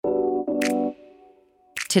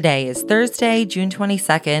Today is Thursday, June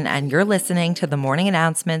 22nd, and you're listening to the Morning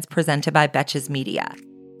Announcements presented by Betches Media.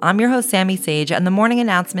 I'm your host, Sammy Sage, and the Morning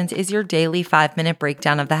Announcements is your daily 5-minute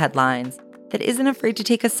breakdown of the headlines that isn't afraid to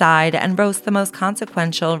take a side and roast the most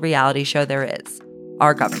consequential reality show there is,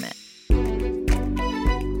 our government.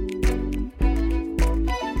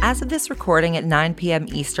 As of this recording at 9 p.m.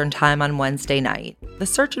 Eastern Time on Wednesday night, the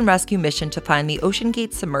search and rescue mission to find the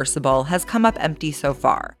OceanGate submersible has come up empty so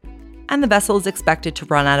far, and the vessel is expected to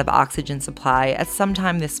run out of oxygen supply at some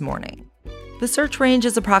time this morning. The search range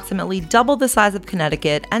is approximately double the size of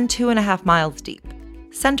Connecticut and 2.5 miles deep,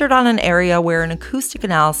 centered on an area where an acoustic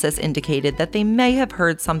analysis indicated that they may have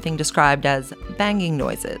heard something described as banging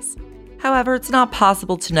noises. However, it's not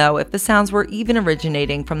possible to know if the sounds were even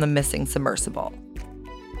originating from the missing submersible.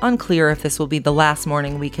 Unclear if this will be the last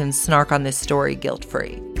morning we can snark on this story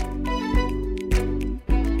guilt-free.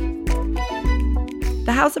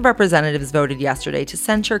 The House of Representatives voted yesterday to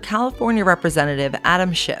censure California Representative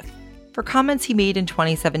Adam Schiff for comments he made in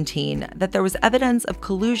 2017 that there was evidence of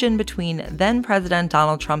collusion between then-President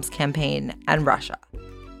Donald Trump's campaign and Russia.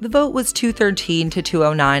 The vote was 213 to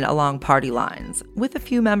 209 along party lines, with a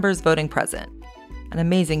few members voting present. An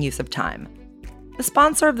amazing use of time. The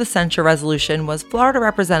sponsor of the censure resolution was Florida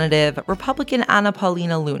Representative Republican Ana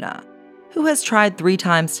Paulina Luna, who has tried 3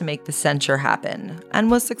 times to make the censure happen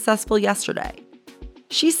and was successful yesterday.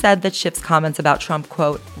 She said that Schiff's comments about Trump,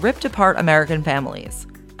 quote, ripped apart American families,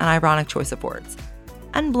 an ironic choice of words,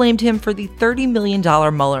 and blamed him for the $30 million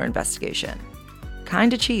Mueller investigation.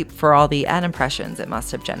 Kinda cheap for all the ad impressions it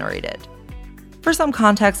must have generated. For some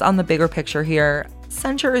context on the bigger picture here,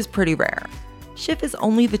 censure is pretty rare. Schiff is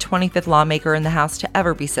only the 25th lawmaker in the House to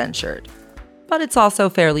ever be censured. But it's also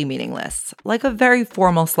fairly meaningless, like a very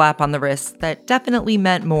formal slap on the wrist that definitely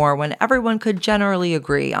meant more when everyone could generally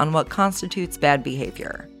agree on what constitutes bad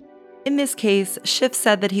behavior. In this case, Schiff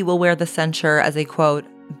said that he will wear the censure as a, quote,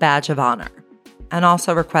 badge of honor, and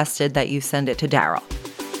also requested that you send it to Daryl.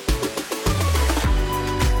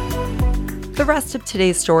 The rest of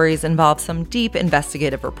today's stories involve some deep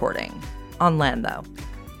investigative reporting. On land, though.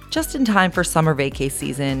 Just in time for summer vacay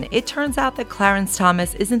season, it turns out that Clarence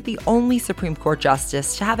Thomas isn't the only Supreme Court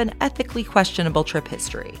justice to have an ethically questionable trip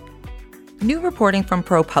history. New reporting from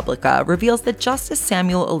ProPublica reveals that Justice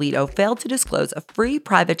Samuel Alito failed to disclose a free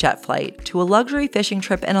private jet flight to a luxury fishing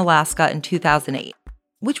trip in Alaska in 2008,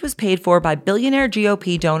 which was paid for by billionaire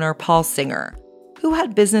GOP donor Paul Singer, who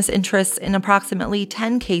had business interests in approximately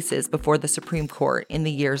 10 cases before the Supreme Court in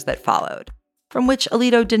the years that followed, from which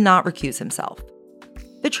Alito did not recuse himself.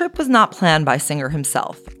 The trip was not planned by Singer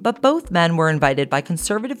himself, but both men were invited by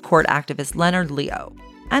conservative court activist Leonard Leo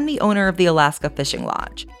and the owner of the Alaska Fishing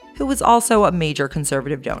Lodge, who was also a major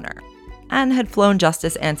conservative donor, and had flown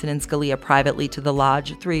Justice Antonin Scalia privately to the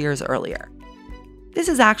lodge 3 years earlier. This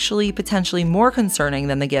is actually potentially more concerning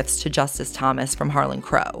than the gifts to Justice Thomas from Harlan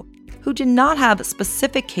Crow, who did not have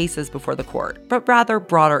specific cases before the court, but rather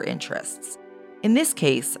broader interests. In this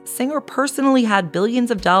case, Singer personally had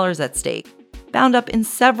billions of dollars at stake, bound up in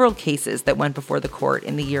several cases that went before the court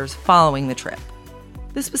in the years following the trip.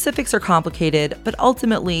 The specifics are complicated, but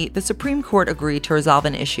ultimately, the Supreme Court agreed to resolve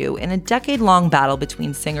an issue in a decade-long battle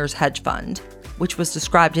between Singer's hedge fund, which was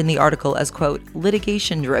described in the article as, quote,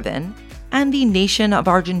 litigation-driven, and the nation of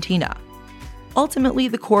Argentina. Ultimately,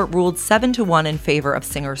 the court ruled 7-1 in favor of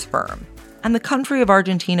Singer's firm, and the country of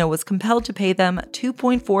Argentina was compelled to pay them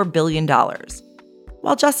 $2.4 billion.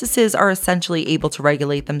 While justices are essentially able to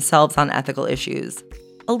regulate themselves on ethical issues,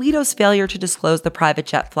 Alito's failure to disclose the private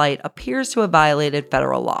jet flight appears to have violated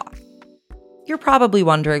federal law. You're probably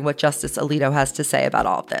wondering what Justice Alito has to say about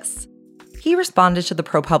all of this. He responded to the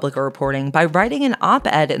ProPublica reporting by writing an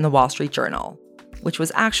op-ed in the Wall Street Journal, which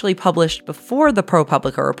was actually published before the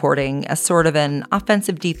ProPublica reporting as sort of an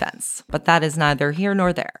offensive defense, but that is neither here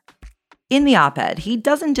nor there. In the op-ed, he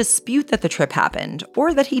doesn't dispute that the trip happened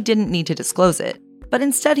or that he didn't need to disclose it, but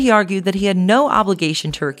instead he argued that he had no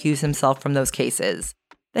obligation to recuse himself from those cases,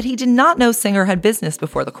 that he did not know Singer had business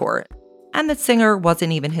before the court, and that Singer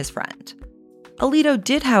wasn't even his friend. Alito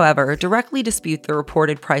did, however, directly dispute the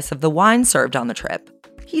reported price of the wine served on the trip.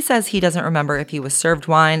 He says he doesn't remember if he was served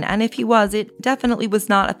wine, and if he was, it definitely was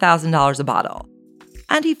not $1,000 a bottle.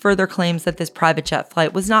 And he further claims that this private jet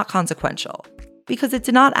flight was not consequential, because it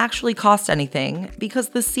did not actually cost anything, because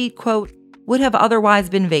the seat, quote, would have otherwise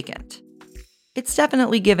been vacant. It's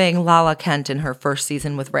definitely giving Lala Kent in her first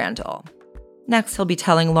season with Randall. Next, he'll be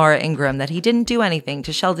telling Laura Ingraham that he didn't do anything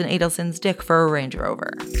to Sheldon Adelson's dick for a Range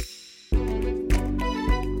Rover.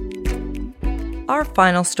 Our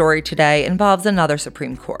final story today involves another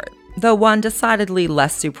Supreme Court, though one decidedly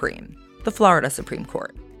less supreme, the Florida Supreme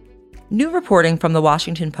Court. New reporting from the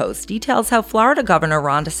Washington Post details how Florida Governor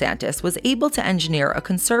Ron DeSantis was able to engineer a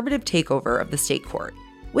conservative takeover of the state court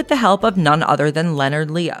with the help of none other than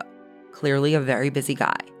Leonard Leo, clearly a very busy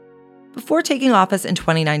guy. Before taking office in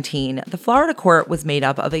 2019, the Florida court was made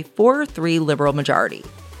up of a 4-3 liberal majority,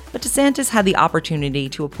 but DeSantis had the opportunity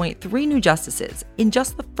to appoint 3 new justices in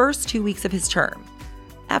just the first 2 weeks of his term,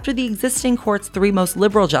 after the existing court's 3 most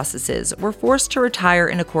liberal justices were forced to retire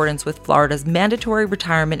in accordance with Florida's mandatory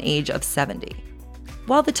retirement age of 70.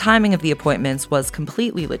 While the timing of the appointments was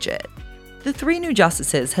completely legit, the 3 new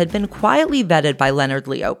justices had been quietly vetted by Leonard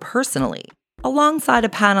Leo personally, alongside a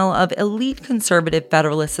panel of elite conservative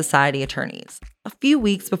Federalist Society attorneys, a few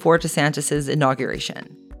weeks before DeSantis'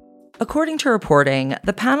 inauguration. According to reporting,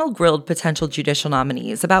 the panel grilled potential judicial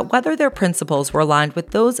nominees about whether their principles were aligned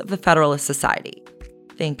with those of the Federalist Society.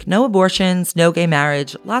 Think no abortions, no gay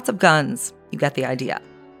marriage, lots of guns. You get the idea.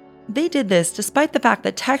 They did this despite the fact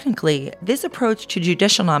that technically, this approach to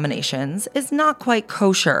judicial nominations is not quite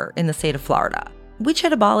kosher in the state of Florida, which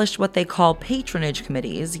had abolished what they call patronage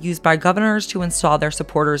committees used by governors to install their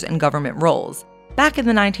supporters in government roles back in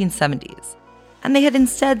the 1970s. And they had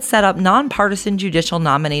instead set up nonpartisan judicial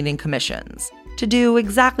nominating commissions to do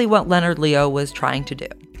exactly what Leonard Leo was trying to do.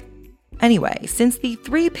 Anyway, since the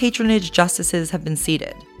 3 patronage justices have been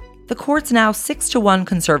seated, the court's now 6-1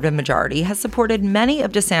 conservative majority has supported many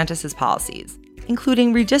of DeSantis' policies,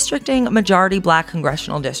 including redistricting a majority Black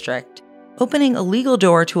congressional district, opening a legal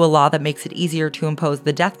door to a law that makes it easier to impose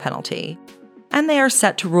the death penalty, and they are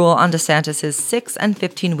set to rule on DeSantis' 6- and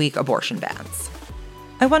 15-week abortion bans.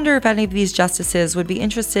 I wonder if any of these justices would be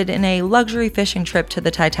interested in a luxury fishing trip to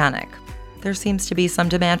the Titanic. There seems to be some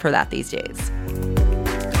demand for that these days.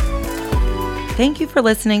 Thank you for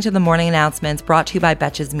listening to the morning announcements brought to you by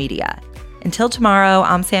Betches Media. Until tomorrow,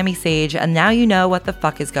 I'm Sammy Sage, and now you know what the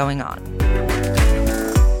fuck is going on.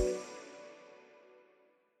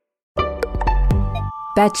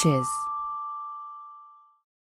 Betches.